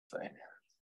Okay.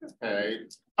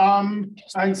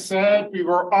 I said we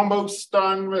were almost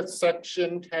done with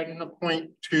section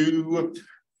 10.2.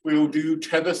 We'll do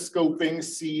telescoping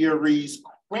series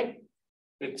quick.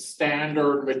 It's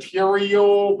standard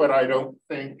material, but I don't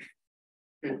think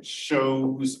it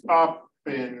shows up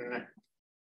in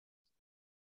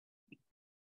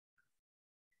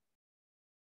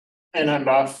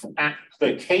enough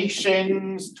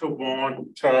applications to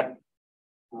want to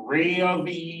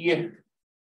really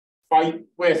fight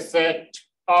with it.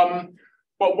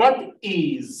 But what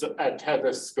is a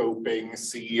telescoping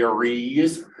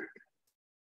series?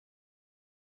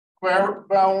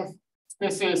 Well,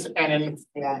 this is an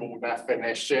informal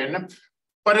definition,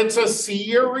 but it's a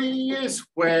series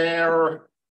where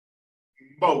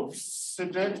most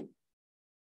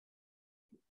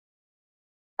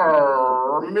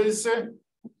terms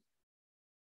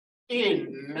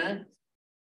in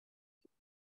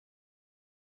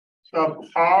the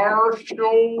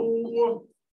partial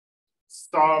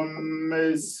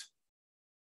sums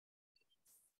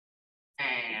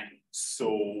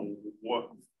cancel.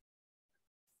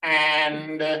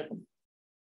 And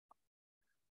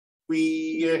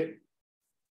we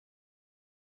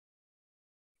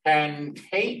can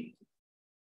take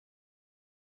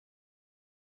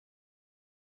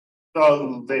the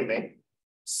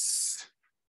limits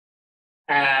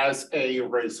as a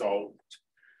result.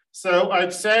 So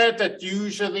I've said that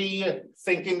usually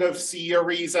thinking of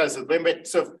series as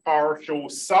limits of partial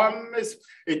sums,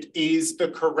 it is the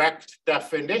correct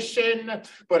definition,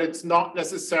 but it's not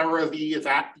necessarily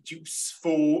that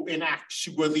useful in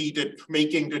actually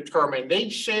making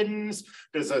determinations.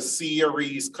 Does a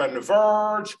series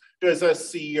converge? Does a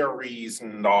series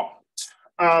not?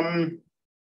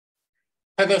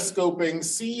 Telescoping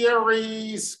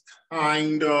series,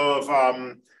 kind of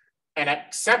an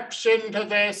exception to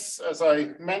this. As I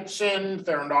mentioned,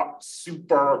 they're not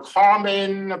super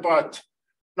common, but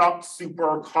not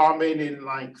super common in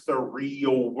like the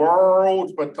real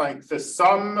world, but like the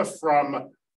sum from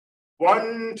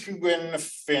 1 to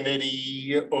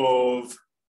infinity of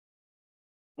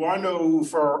 1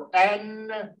 over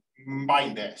n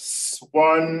minus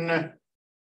 1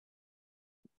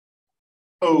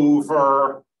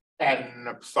 over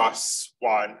n plus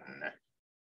 1.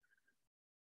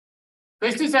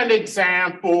 This is an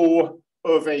example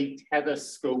of a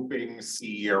telescoping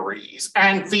series.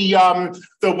 And the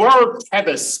word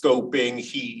telescoping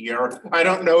here, I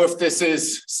don't know if this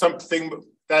is something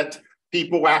that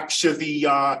people actually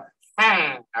have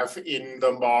in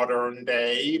the modern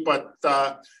day, but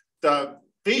the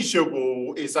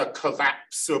visual is a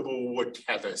collapsible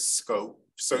telescope.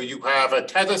 So you have a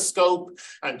telescope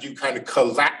and you kind of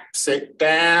collapse it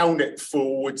down, it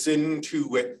folds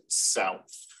into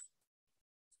itself.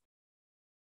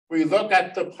 We look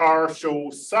at the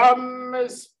partial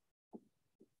sums.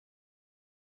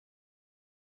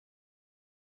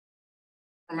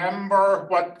 Remember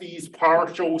what these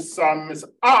partial sums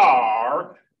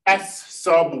are. S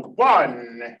sub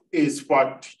 1 is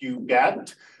what you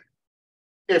get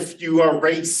if you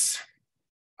erase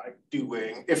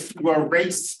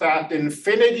that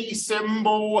infinity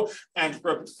symbol and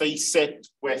replace it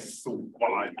with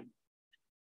 1.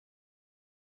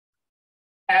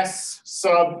 S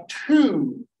sub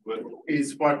 2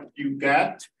 is what you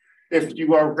get if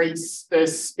you erase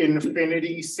this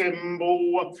infinity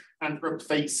symbol and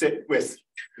replace it with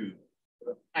 2,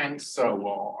 and so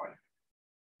on.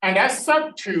 And S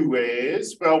sub 2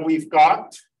 is, well, we've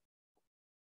got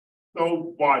the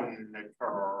 1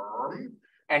 term,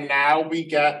 and now we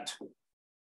get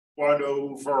 1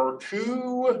 over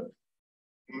 2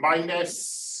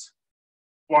 minus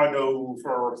 1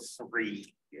 over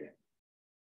 3.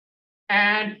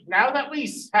 And now that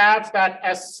we have that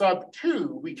S sub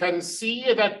 2, we can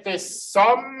see that this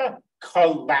sum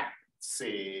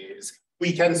collapses.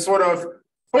 We can sort of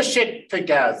push it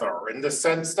together in the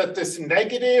sense that this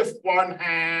negative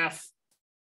 1/2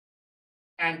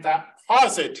 and that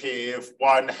positive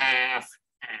 1/2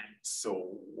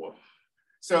 cancel.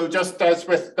 So just as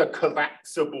with the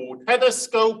collapsible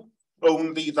telescope,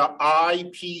 only the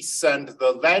eyepiece and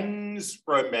the lens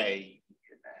remain.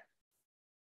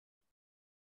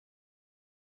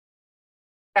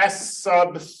 S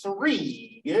sub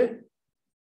 3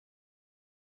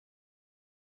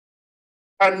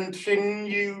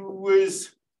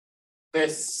 continues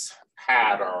this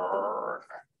pattern.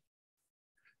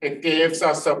 It gives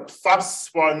us a plus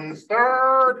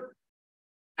 1/3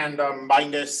 and a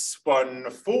minus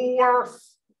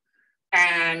 1/4.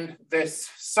 And this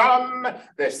sum,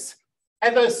 this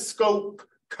telescope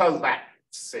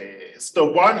collapses. 2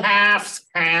 1/2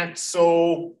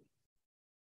 cancel.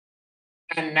 And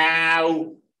And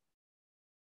now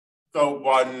the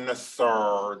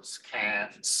 1/3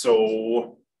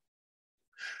 cancel.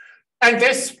 And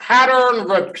this pattern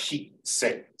repeats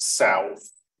itself.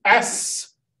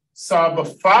 S sub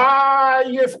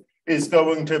 5 is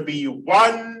going to be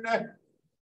 1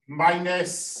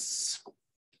 minus,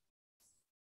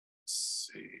 let's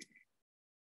see,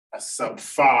 S sub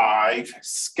 5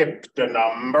 skipped a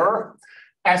number.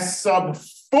 S sub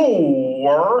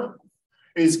 4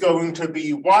 is going to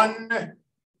be 1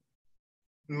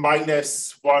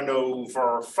 minus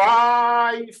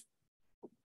 1/5.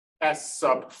 S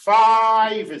sub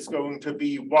 5 is going to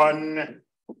be 1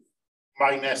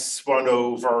 minus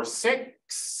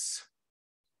 1/6.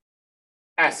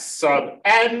 S sub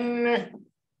n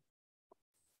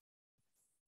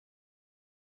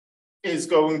is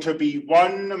going to be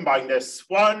 1 minus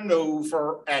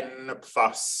 1/n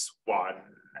plus 1.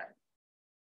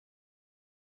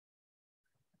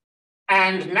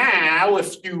 And now,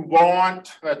 if you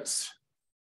want, let's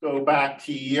go back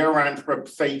here and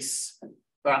replace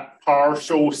that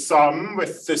partial sum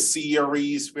with the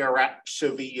series we're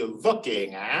actually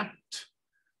looking at.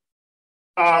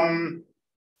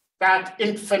 That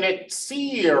infinite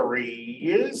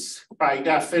series, by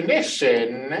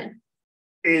definition,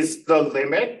 is the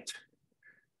limit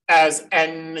as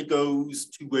n goes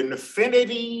to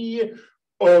infinity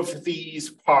of these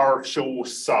partial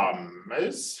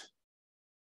sums.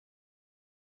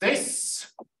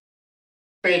 This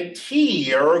bit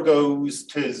here goes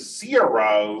to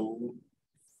 0,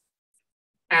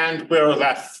 and we're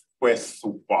left with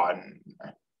 1.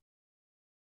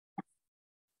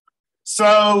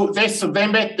 So this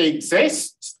limit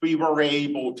exists. We were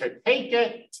able to take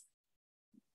it,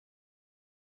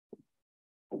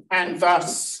 and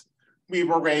thus we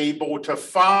were able to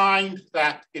find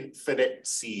that infinite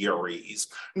series.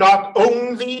 Not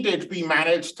only did we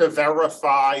manage to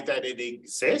verify that it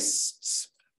exists,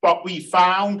 but we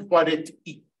found what it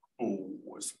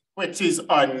equals, which is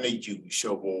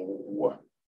unusual.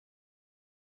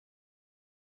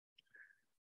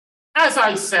 As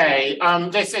I say,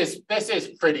 this is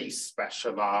pretty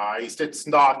specialized. It's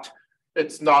not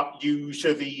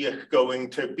usually going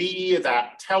to be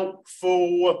that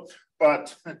helpful,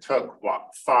 but it took,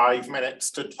 what, 5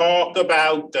 minutes to talk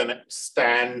about, and it's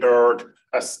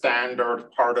a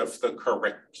standard part of the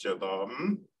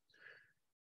curriculum.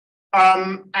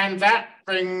 And that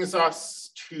brings us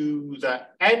to the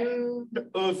end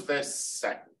of this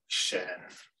section.